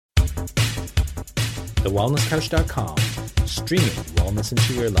TheWellnessCouch.com, streaming wellness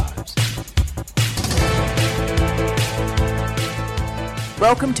into your lives.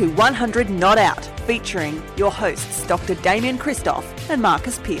 Welcome to 100 Not Out, featuring your hosts Dr. Damien Christoph and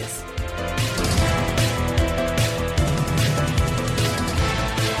Marcus Pearce.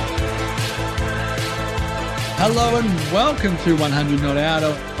 Hello and welcome to 100 Not Out,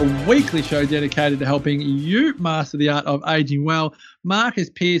 a weekly show dedicated to helping you master the art of aging well. Marcus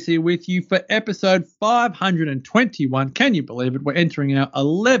Pearce here with you for episode 521. Can you believe it? We're entering our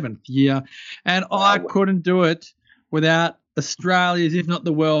 11th year, and I couldn't do it without Australia's, if not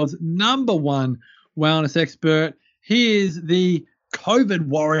the world's, number one wellness expert. He is the COVID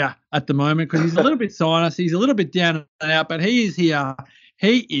warrior at the moment because he's a little bit sinus, he's a little bit down and out, but he is here.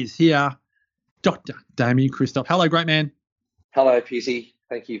 He is here. Dr. Damien Christoph. Hello, great man. Hello, Piercy.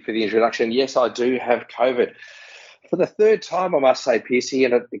 Thank you for the introduction. Yes, I do have COVID. For the third time, I must say, Piercy,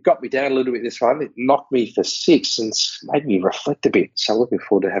 and it got me down a little bit this one. It knocked me for 6 and made me reflect a bit. So looking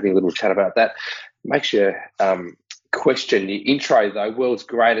forward to having a little chat about that. Makes you question your intro, though. World's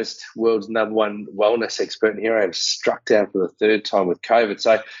greatest, world's number one wellness expert. And here I am struck down for the third time with COVID.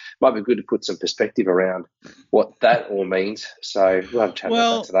 So it might be good to put some perspective around what that all means. So we'll have a chat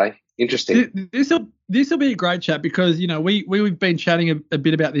about that today. Interesting. This will be a great chat because, you know, we've been chatting a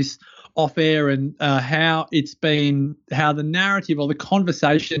bit about this off air and how the narrative or the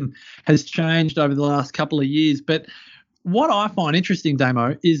conversation has changed over the last couple of years. But what I find interesting,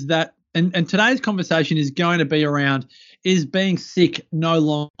 Damo, is that and today's conversation is going to be around, is being sick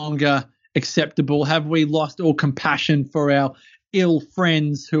no longer acceptable? Have we lost all compassion for our ill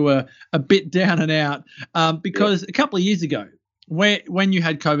friends who are a bit down and out? Because a couple of years ago, when you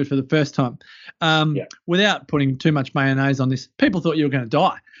had COVID for the first time, without putting too much mayonnaise on this, people thought you were going to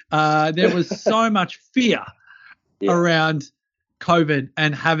die. There was so much fear around COVID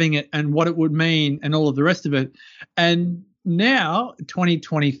and having it and what it would mean and all of the rest of it. And now,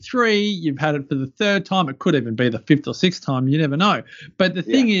 2023, you've had it for the third time. It could even be the fifth or sixth time. You never know. But the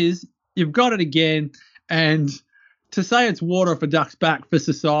thing is, you've got it again, and to say it's water off a duck's back for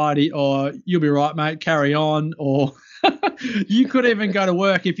society, or you'll be right, mate, carry on, or you could even go to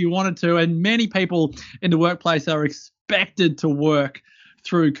work if you wanted to. And many people in the workplace are expected to work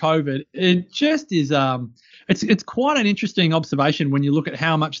through COVID. It just is it's quite an interesting observation when you look at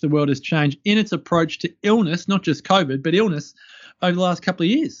how much the world has changed in its approach to illness, not just COVID, but illness over the last couple of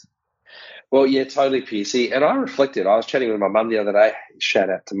years. Well, yeah, totally, Piercy. And I reflected. I was chatting with my mum the other day. Shout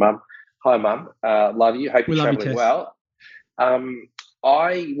out to Mum. Hi, Mum. Love you. Hope you're travelling well.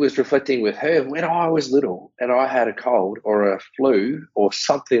 I was reflecting with her when I was little and I had a cold or a flu or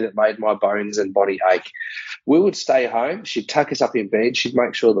something that made my bones and body ache. We would stay home. She'd tuck us up in bed. She'd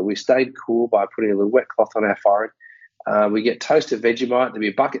make sure that we stayed cool by putting a little wet cloth on our forehead. We get toasted Vegemite. There'd be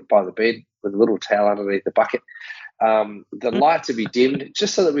a bucket by the bed with a little towel underneath the bucket. The lights would be dimmed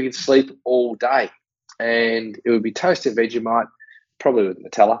just so that we could sleep all day. And it would be toasted Vegemite, probably with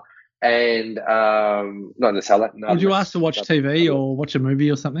Nutella. And not Nutella. No, would you ask to watch TV or watch a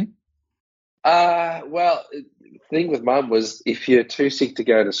movie or something? Well, the thing with Mum was if you're too sick to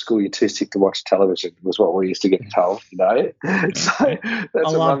go to school, you're too sick to watch television, was what we used to get told, you know. So that's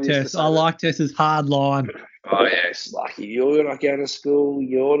I love Tess. I like Tess's hard line. Oh, yes. Like, you're not going to school,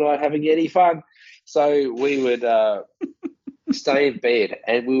 you're not having any fun. So we would stay in bed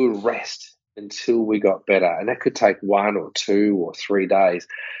and we would rest until we got better. And that could take 1 or 2 or 3 days.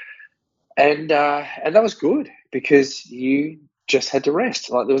 And that was good because you just had to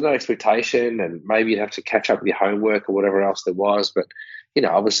rest. Like, there was no expectation, and maybe you'd have to catch up with your homework or whatever else there was. But, you know,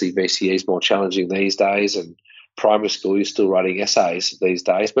 obviously VCE is more challenging these days, and primary school, you're still writing essays these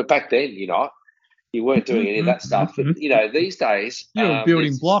days. But back then, you weren't doing any of that stuff. But, you know, these days. You were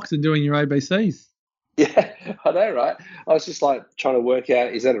building blocks and doing your ABCs. Yeah, I know, right? I was just like trying to work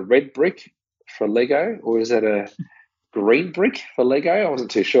out, is that a red brick for Lego or is that a green brick for Lego? I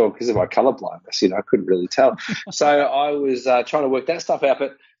wasn't too sure because of my colour blindness. I couldn't really tell. So I was trying to work that stuff out.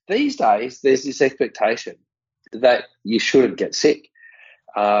 But these days, there's this expectation that you shouldn't get sick,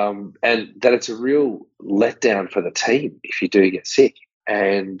 and that it's a real letdown for the team if you do get sick.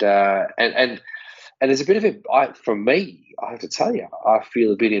 And there's a bit of it. For me, I have to tell you, I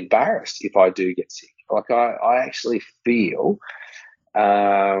feel a bit embarrassed if I do get sick. Like I actually feel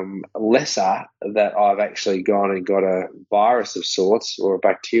lesser that I've actually gone and got a virus of sorts or a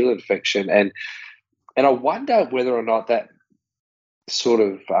bacterial infection, and I wonder whether or not that sort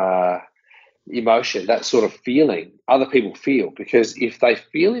of emotion, that sort of feeling, other people feel, because if they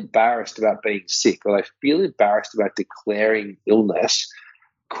feel embarrassed about being sick or they feel embarrassed about declaring illness,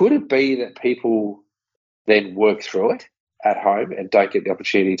 could it be that people then work through it at home and don't get the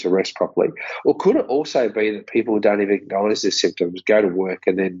opportunity to rest properly? Or could it also be that people don't even acknowledge their symptoms, go to work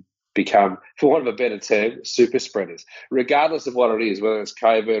and then become, for want of a better term, super spreaders, regardless of what it is, whether it's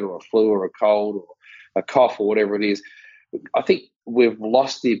COVID or a flu or a cold or a cough or whatever it is? I think we've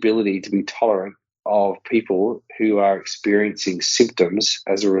lost the ability to be tolerant of people who are experiencing symptoms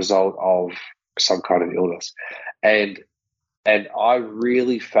as a result of some kind of illness. And I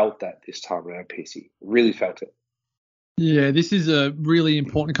really felt that this time around, PC. Really felt it. Yeah, this is a really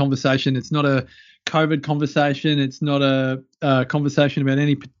important conversation. It's not a COVID conversation. It's not a conversation about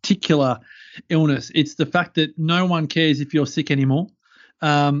any particular illness. It's the fact that no one cares if you're sick anymore.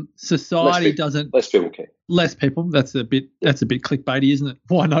 Society doesn't. Less people care. Less people. That's a bit clickbaity, isn't it?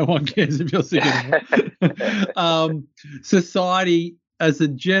 Why no one cares if you're sick anymore? Society, as a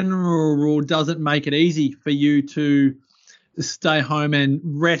general rule, doesn't make it easy for you to stay home and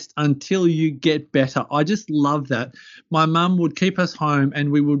rest until you get better. I just love that. My mum would keep us home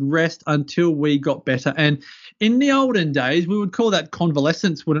and we would rest until we got better. And in the olden days, we would call that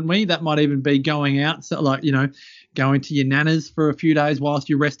convalescence, wouldn't we? That might even be going out, so like, going to your nana's for a few days whilst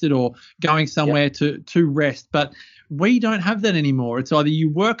you rested, or going somewhere to rest. But we don't have that anymore. It's either you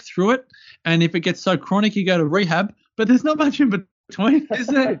work through it, and if it gets so chronic, you go to rehab, but there's not much in between, is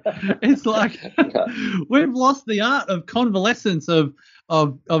there? It's like we've lost the art of convalescence, of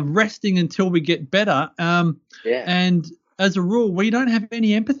resting until we get better. And as a rule, we don't have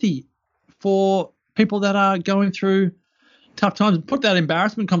any empathy for people that are going through tough times. Put that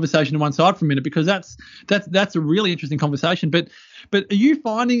embarrassment conversation to one side for a minute, because that's a really interesting conversation. But are you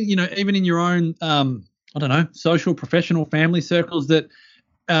finding, even in your own, social, professional, family circles, that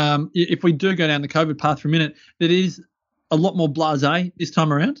if we do go down the COVID path for a minute, that it is a lot more blasé this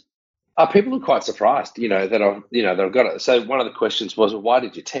time around? People are quite surprised, that I've got it. So one of the questions was, why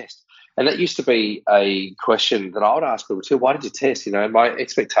did you test? And that used to be a question that I would ask people too. Why did you test? My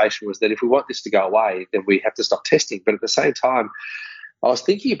expectation was that if we want this to go away, then we have to stop testing. But at the same time, I was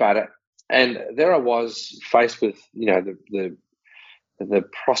thinking about it, and there I was faced with, the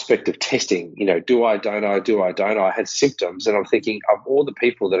prospect of testing. Do I, don't I, do I, don't I? I had symptoms, and I'm thinking of all the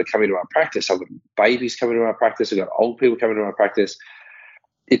people that are coming to our practice. I've got babies coming to our practice. I've got old people coming to our practice.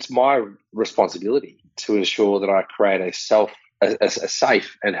 It's my responsibility to ensure that I create a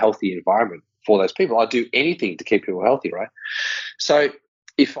safe and healthy environment for those people. I do anything to keep people healthy, right? So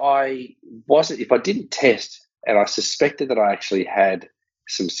if I didn't test and I suspected that I actually had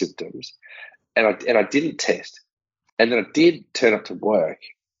some symptoms, and I didn't test, and then I did turn up to work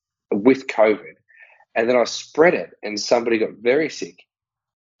with COVID, and then I spread it and somebody got very sick,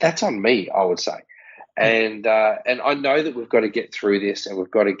 that's on me, I would say. And I know that we've got to get through this, and we've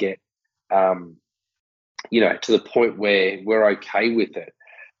got to get to the point where we're okay with it.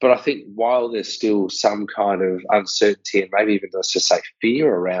 But I think while there's still some kind of uncertainty, and maybe even let's just say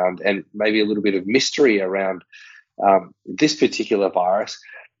fear around, and maybe a little bit of mystery around this particular virus,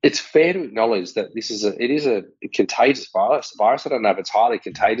 it's fair to acknowledge that it is a contagious virus. I don't know if it's highly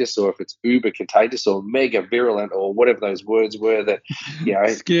contagious or if it's uber contagious or mega virulent or whatever those words were that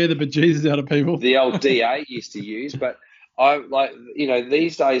scare the bejesus out of people. The old DA used to use, but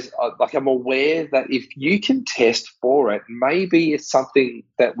these days, I'm aware that if you can test for it, maybe it's something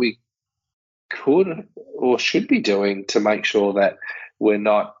that we could or should be doing to make sure that we're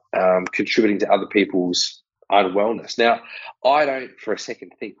not contributing to other people's unwellness. Now, I don't for a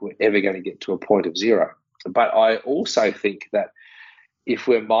second think we're ever going to get to a point of zero, but I also think that if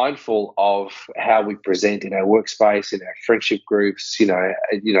we're mindful of how we present in our workspace, in our friendship groups,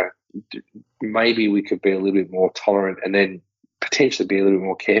 maybe we could be a little bit more tolerant and then potentially be a little bit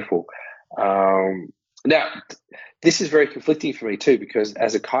more careful. Now, this is very conflicting for me too, because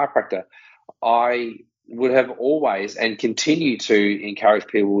as a chiropractor, I would have always and continue to encourage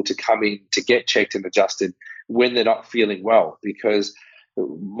people to come in to get checked and adjusted when they're not feeling well, because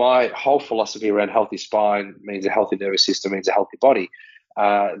my whole philosophy around healthy spine means a healthy nervous system, means a healthy body.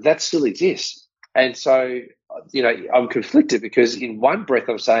 That still exists. And so, I'm conflicted, because in one breath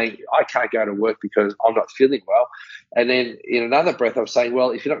I'm saying I can't go to work because I'm not feeling well. And then in another breath I'm saying,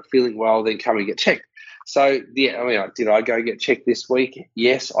 well, if you're not feeling well, then come and get checked. So, did I go get checked this week?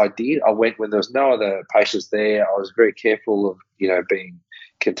 Yes, I did. I went when there was no other patients there. I was very careful of, being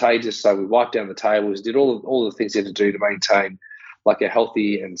contagious. So we wiped down the tables, did all the things you had to do to maintain like a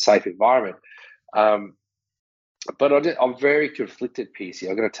healthy and safe environment. But I'm very conflicted, PC,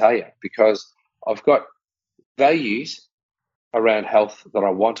 I'm going to tell you, because I've got values around health that I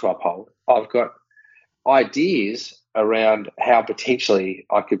want to uphold. I've got ideas around how potentially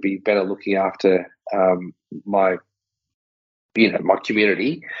I could be better looking after my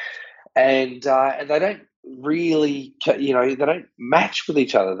community, and they don't really, they don't match with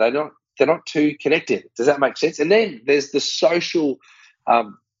each other. They're not too connected. Does that make sense? And then there's the social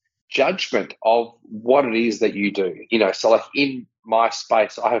judgment of what it is that you do. So like in my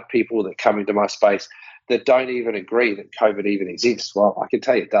space, I have people that come into my space that don't even agree that COVID even exists. Well, I can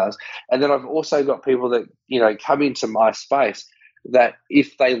tell you it does. And then I've also got people that, come into my space that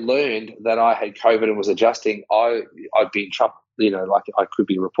if they learned that I had COVID and was adjusting, I'd be in trouble, like I could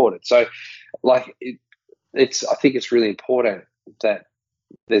be reported. So like I think it's really important that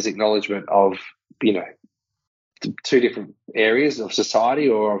there's acknowledgement of, two different areas of society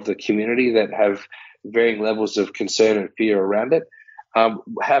or of the community that have varying levels of concern and fear around it.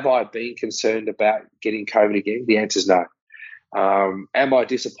 Have I been concerned about getting COVID again? The answer is no. Am I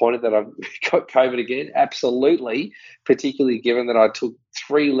disappointed that I've got COVID again? Absolutely, particularly given that I took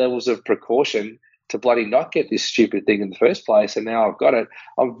 3 levels of precaution to bloody not get this stupid thing in the first place, and now I've got it.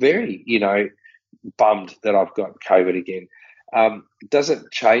 I'm very, bummed that I've got COVID again. Does it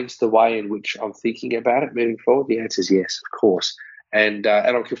change the way in which I'm thinking about it moving forward? The answer is yes, of course. And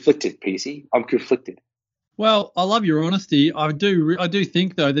I'm conflicted, PC. I'm conflicted. Well, I love your honesty. I do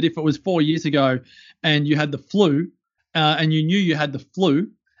think, though, that if it was 4 years ago and you had the flu and you knew you had the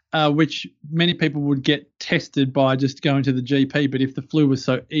flu, which many people would get tested by just going to the GP, but if the flu was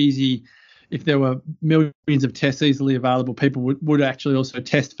so easy, if there were millions of tests easily available, people would actually also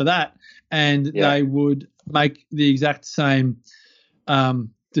test for that, and they would make the exact same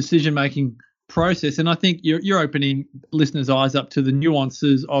decision-making process. And I think you're opening listeners' eyes up to the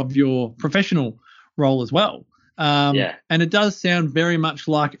nuances of your professional role as well. And it does sound very much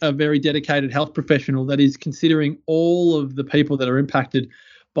like a very dedicated health professional that is considering all of the people that are impacted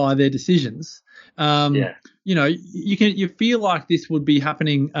by their decisions. You feel like this would be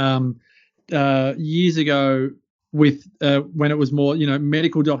happening years ago with when it was more,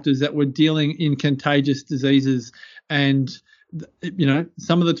 medical doctors that were dealing in contagious diseases, and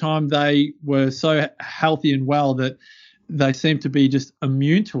some of the time they were so healthy and well that they seemed to be just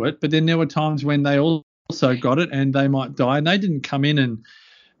immune to it. But then there were times when they also got it and they might die, and they didn't come in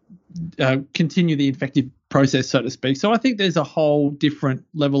and continue the infective process, so to speak. So I think there's a whole different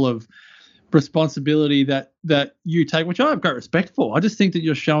level of responsibility that you take, which I have great respect for. I just think that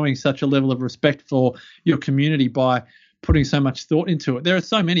you're showing such a level of respect for your community by putting so much thought into it. There are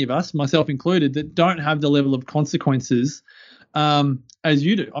so many of us, myself included, that don't have the level of consequences as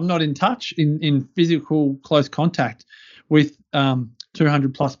you do. I'm not in touch in physical close contact with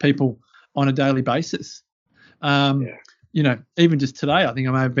 200 plus people on a daily basis. Even just today, I think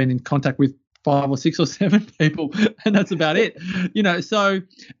I may have been in contact with 5 or 6 or 7 people, and that's about it. So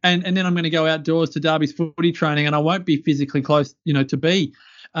and then I'm going to go outdoors to Derby's footy training, and I won't be physically close, to be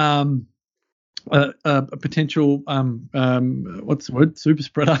a potential what's the word, super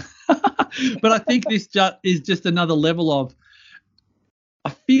spreader. But I think this is just another level of, I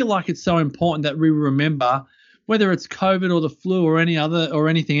feel like it's so important that we remember, whether it's COVID or the flu or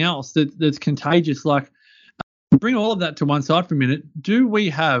anything else that's contagious, like bring all of that to one side for a minute. Do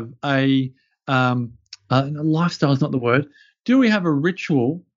we have a lifestyle is not the word. Do we have a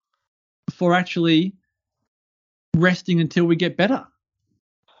ritual for actually resting until we get better?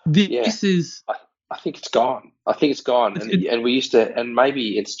 This is. I think it's gone. And we used to, and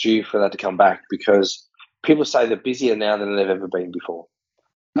maybe it's due for that to come back, because people say they're busier now than they've ever been before.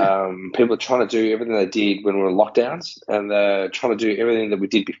 People are trying to do everything they did when we were in lockdowns, and they're trying to do everything that we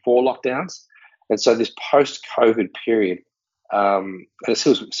did before lockdowns. And so this post-COVID period, and it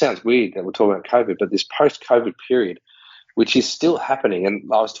sounds weird that we're talking about COVID, but this post-COVID period, which is still happening. And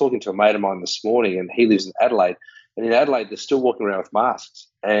I was talking to a mate of mine this morning, and he lives in Adelaide. And in Adelaide, they're still walking around with masks,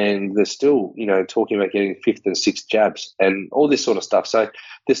 and they're still, talking about getting 5th and 6th jabs and all this sort of stuff. So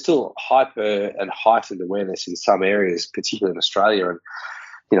there's still hyper and heightened awareness in some areas, particularly in Australia, and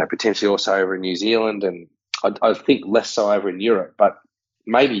potentially also over in New Zealand, and I think less so over in Europe, but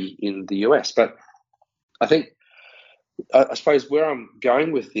maybe in the US. But I think, I suppose where I'm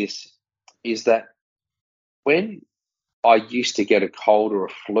going with this is that when I used to get a cold or a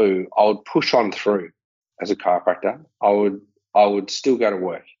flu, I would push on through as a chiropractor. I would still go to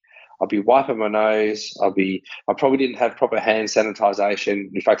work. I'd be wiping my nose. I probably didn't have proper hand sanitization.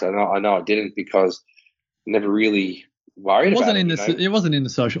 In fact, I know I didn't, because I never really worried about it. It wasn't in the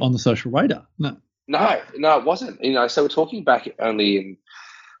social radar. No, it wasn't. So we're talking back only in,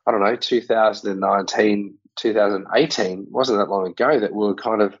 2019, 2018. It wasn't that long ago that we were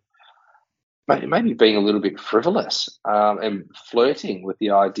kind of maybe being a little bit frivolous and flirting with the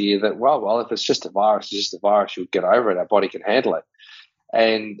idea that, well, if it's just a virus, it's just a virus. You'll get over it. Our body can handle it.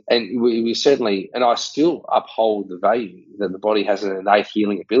 And we certainly, and I still uphold the value that the body has an innate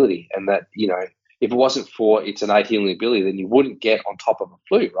healing ability, and that, if it wasn't for its innate healing ability, then you wouldn't get on top of a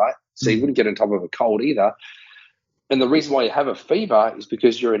flu, right? So you wouldn't get on top of a cold either. And the reason why you have a fever is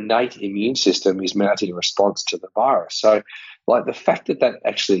because your innate immune system is mounting a response to the virus. So, like, the fact that that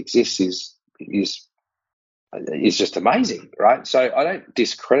actually exists is just amazing, right? So I don't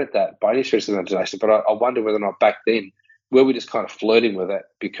discredit that by any stretch of the imagination, but I wonder whether or not back then were we just kind of flirting with it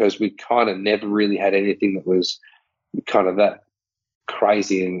because we kind of never really had anything that was kind of that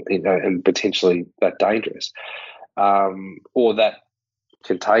crazy and potentially that dangerous or that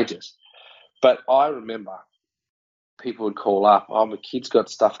contagious. But I remember people would call up, oh, my kid's got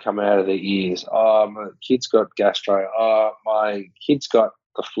stuff coming out of their ears. Oh, my kid's got gastro. Oh, my kid's got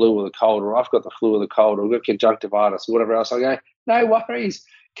the flu or the cold, or I've got the flu or the cold, or I've got conjunctivitis or whatever else. I go, no worries,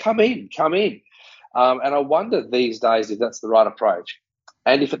 come in. And I wonder these days if that's the right approach.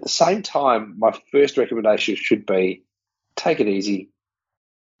 And if at the same time, my first recommendation should be take it easy,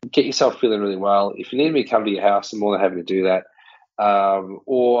 get yourself feeling really well. If you need me to come to your house, I'm more than happy to do that.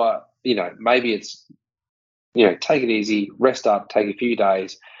 Or, maybe it's, take it easy, rest up, take a few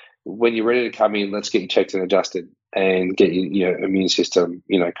days. When you're ready to come in, let's get you checked and adjusted and get your immune system,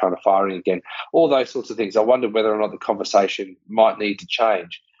 kind of firing again. All those sorts of things. I wonder whether or not the conversation might need to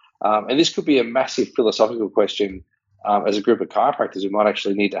change. And this could be a massive philosophical question as a group of chiropractors we might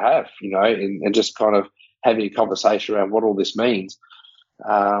actually need to have, and just kind of having a conversation around what all this means.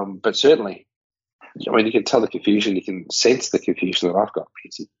 But certainly, you can tell the confusion, you can sense the confusion that I've got,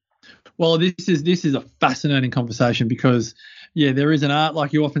 Peter. Well, this is a fascinating conversation because, there is an art,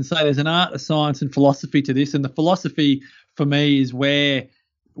 like you often say, there's an art, a science, and philosophy to this. And the philosophy for me is where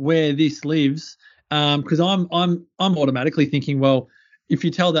this lives, because I'm automatically thinking, well, if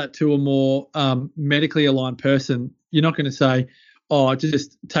you tell that to a more medically aligned person, you're not going to say, oh,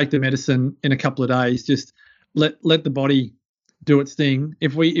 just take the medicine in a couple of days, just let the body do its thing.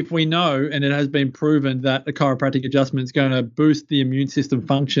 If we know, and it has been proven, that a chiropractic adjustment is going to boost the immune system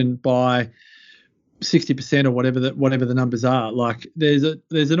function by 60% or whatever the numbers are, like there's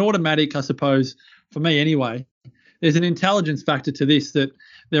an automatic, I suppose, for me anyway, there's an intelligence factor to this, that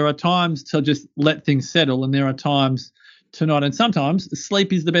there are times to just let things settle and there are times to not. And sometimes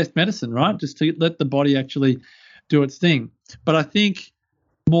sleep is the best medicine, right? Just to let the body actually do its thing. But I think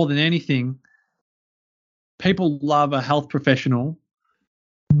more than anything, people love a health professional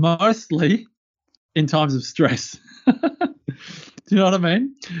mostly in times of stress. Do you know what I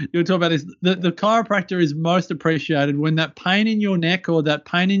mean? You'll talk about this. The chiropractor is most appreciated when that pain in your neck or that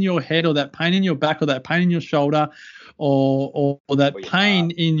pain in your head or that pain in your back or that pain in your shoulder or that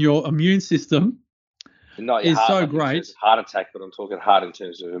pain in your immune system is so great. Heart attack, but I'm talking heart in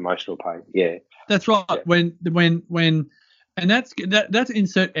terms of emotional pain. Yeah, that's right. Yeah. When and that's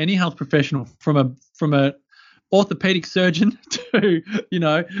insert any health professional from a orthopedic surgeon to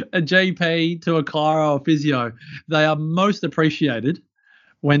a GP to a chiro or physio. They are most appreciated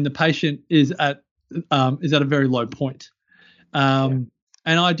when the patient is at a very low point. And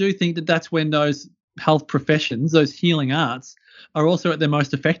I do think that that's when those health professions, those healing arts, are also at their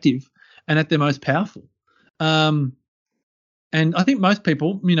most effective and at their most powerful. And I think most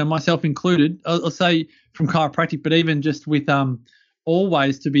people, myself included, I'll say from chiropractic, but even just with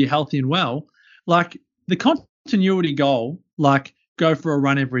always to be healthy and well, like the continuity goal, like go for a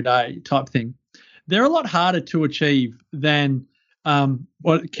run every day type thing, they're a lot harder to achieve than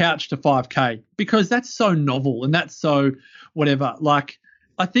couch to 5K, because that's so novel and that's so whatever. Like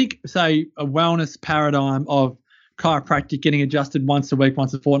I think, say, a wellness paradigm of chiropractic, getting adjusted once a week,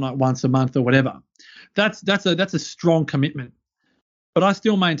 once a fortnight, once a month or whatever, that's a strong commitment. But I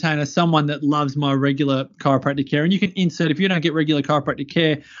still maintain, as someone that loves my regular chiropractic care, and you can insert, if you don't get regular chiropractic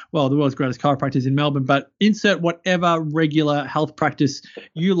care, well, the world's greatest chiropractor is in Melbourne, but insert whatever regular health practice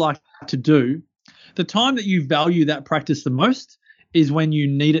you like to do. The time that you value that practice the most is when you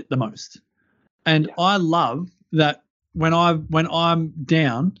need it the most. And I love that when I'm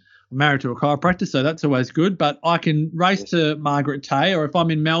down, I'm married to a chiropractor, so that's always good, but I can race to Margaret Tay, or if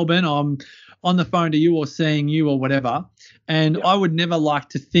I'm in Melbourne, I'm on the phone to you or seeing you or whatever. And I would never like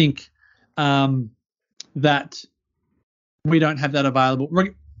to think that we don't have that available.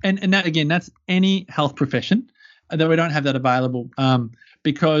 And that, again, that's any health profession, that we don't have that available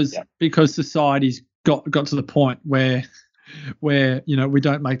because society's got to the point where we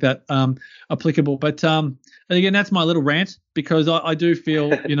don't make that applicable. But again, that's my little rant, because I do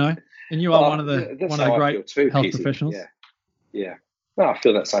feel, and you are one of the great health professionals. Yeah. No, I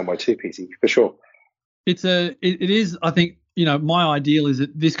feel that same way too, PC, for sure. It is, I think, my ideal is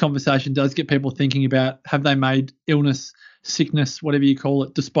that this conversation does get people thinking about, have they made illness, sickness, whatever you call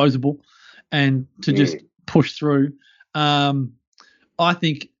it, disposable, and to just push through. I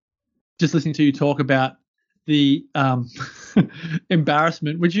think just listening to you talk about the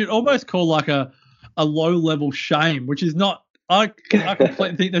embarrassment, which you'd almost call like a low-level shame, which is not. I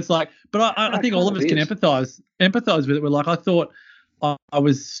completely think that's like, but I think all of us can empathize with it. We're like, I thought I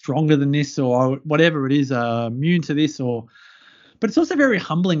was stronger than this, or whatever it is, immune to this, but it's also very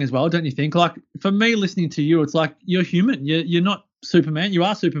humbling as well, don't you think? Like for me, listening to you, it's like you're human. You're not Superman. You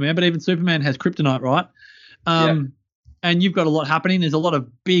are Superman, but even Superman has kryptonite, right? And you've got a lot happening. There's a lot of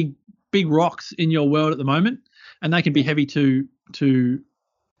big rocks in your world at the moment, and they can be heavy to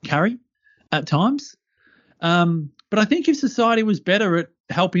carry at times. But I think if society was better at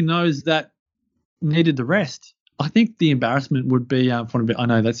helping those that needed the rest, I think the embarrassment would be, I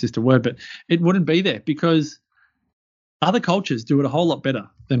know that's just a word, but it wouldn't be there because other cultures do it a whole lot better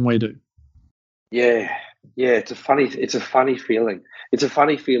than we do. Yeah, it's a funny feeling. It's a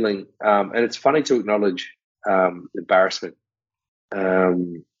funny feeling, and it's funny to acknowledge embarrassment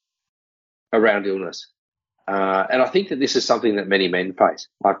around illness. And I think that this is something that many men face.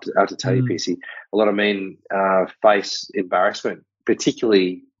 I have to tell you, PC, a lot of men face embarrassment,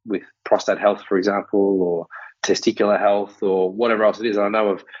 particularly with prostate health, for example, or testicular health, or whatever else it is. And I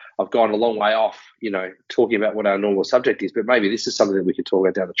know I've gone a long way off, talking about what our normal subject is, but maybe this is something that we could talk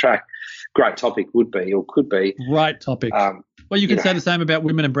about down the track. Great topic would be, or could be. Right topic. Well, you can say the same about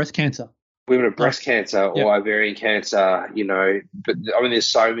women and breast cancer. Women with breast cancer or ovarian cancer, but I mean, there's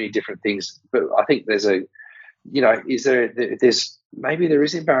so many different things. But I think there's maybe there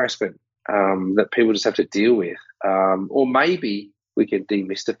is embarrassment that people just have to deal with, or maybe we can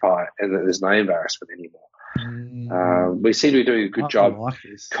demystify it and that there's no embarrassment anymore. We seem to be doing a good job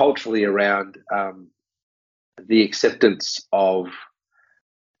culturally around the acceptance of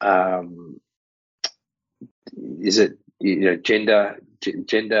gender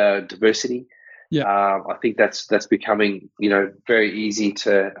diversity. I think that's becoming very easy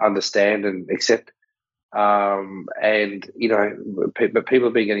to understand and accept. But people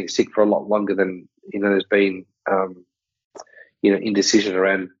have been getting sick for a lot longer than there's been indecision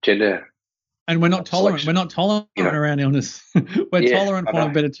around gender. And we're not tolerant. We're not tolerant around illness. We're tolerant, for a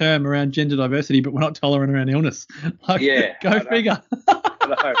better term, around gender diversity, but we're not tolerant around illness. Go figure. I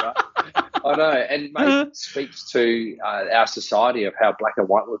know, right? I know, and maybe it speaks to our society of how black and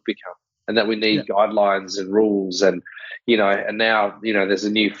white we've become, and that we need guidelines and rules, and and now there's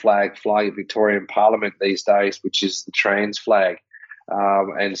a new flag flying at Victorian Parliament these days, which is the trans flag,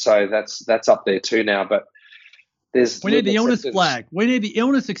 and so that's up there too now. But we need the illness flag. We need the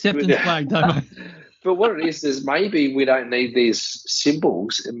illness acceptance flag, don't we? But what it is maybe we don't need these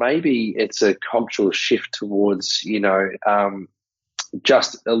symbols. Maybe it's a cultural shift towards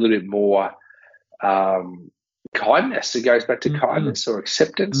just a little bit more kindness. It goes back to kindness or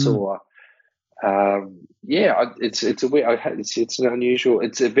acceptance or it's a weird. It's an unusual.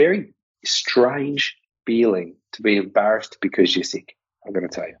 It's a very strange feeling to be embarrassed because you're sick. I'm going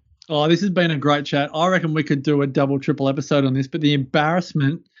to tell you. Oh, this has been a great chat. I reckon we could do a double, triple episode on this. But the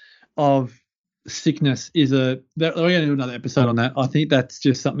embarrassment of sickness is we're going to do another episode on that. I think that's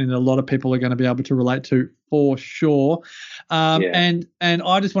just something that a lot of people are going to be able to relate to for sure. And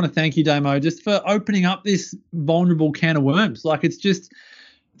I just want to thank you, Damo, just for opening up this vulnerable can of worms. Like, it's just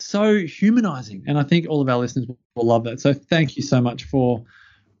so humanizing, and I think all of our listeners will love that. So thank you so much for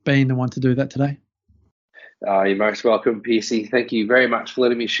being the one to do that today. You're most welcome, PC. Thank you very much for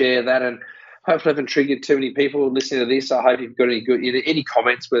letting me share that, and hopefully I haven't triggered too many people listening to this. I hope you've got any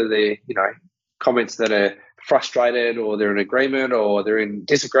comments, whether they're comments that are frustrated or they're in agreement or they're in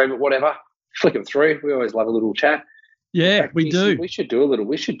disagreement, whatever. Flick them through. We always love a little chat. Yeah, we do. We should do a little.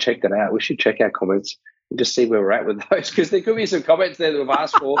 We should check that out. We should check our comments and just see where we're at with those, because there could be some comments there that we've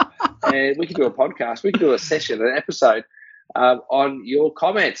asked for, and we could do a podcast. We could do a session, an episode on your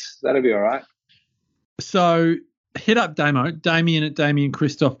comments. That'll be all right. So hit up Damien at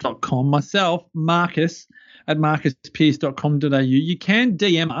DamienChristoff.com, myself, Marcus at MarcusPearce.com.au. You can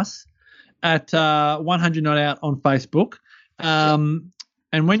DM us at 100 Not Out on Facebook. And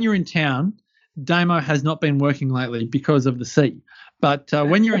when you're in town, Damo has not been working lately because of the sea. But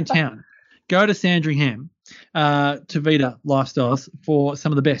when you're in town, go to Sandringham, to Vita Lifestyles for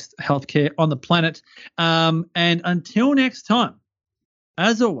some of the best healthcare on the planet. And until next time,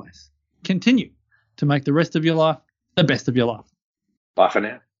 as always, continue to make the rest of your life the best of your life. Bye for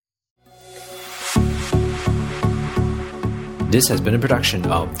now. This has been a production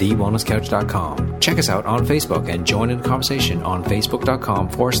of TheWellnessCouch.com. Check us out on Facebook and join in the conversation on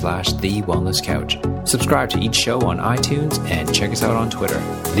Facebook.com/The Wellness Couch. Subscribe to each show on iTunes and check us out on Twitter.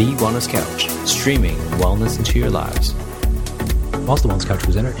 The Wellness Couch, streaming wellness into your lives. Whilst the Wellness Couch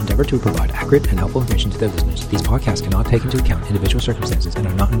presenter endeavour to provide accurate and helpful information to their listeners, these podcasts cannot take into account individual circumstances and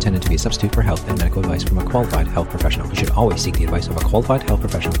are not intended to be a substitute for health and medical advice from a qualified health professional. You should always seek the advice of a qualified health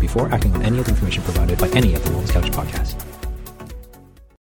professional before acting on any of the information provided by any of the Wellness Couch podcasts.